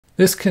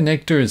This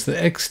connector is the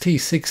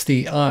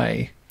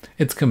XT60i.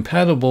 It's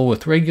compatible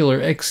with regular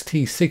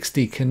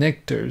XT60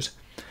 connectors,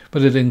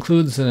 but it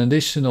includes an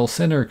additional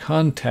center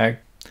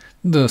contact.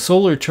 The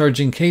solar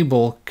charging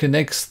cable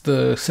connects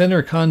the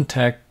center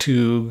contact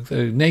to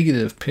the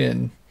negative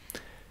pin,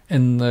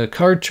 and the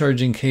car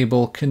charging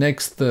cable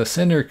connects the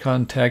center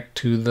contact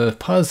to the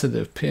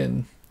positive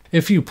pin.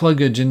 If you plug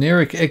a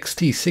generic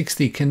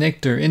XT60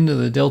 connector into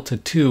the Delta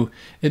 2,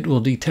 it will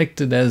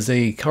detect it as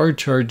a car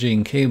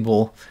charging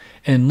cable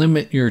and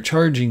limit your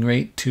charging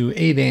rate to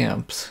 8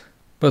 amps.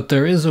 But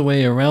there is a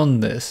way around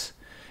this.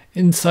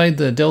 Inside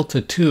the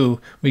Delta 2,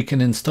 we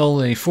can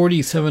install a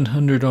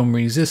 4700 ohm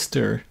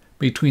resistor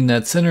between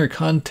that center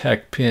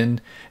contact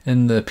pin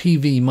and the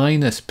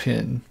PV-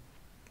 pin.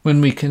 When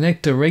we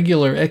connect a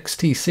regular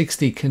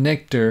XT60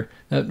 connector,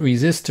 that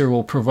resistor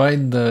will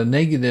provide the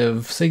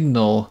negative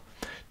signal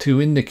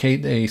to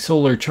indicate a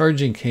solar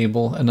charging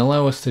cable and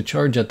allow us to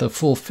charge at the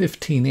full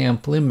 15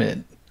 amp limit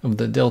of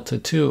the Delta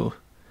 2.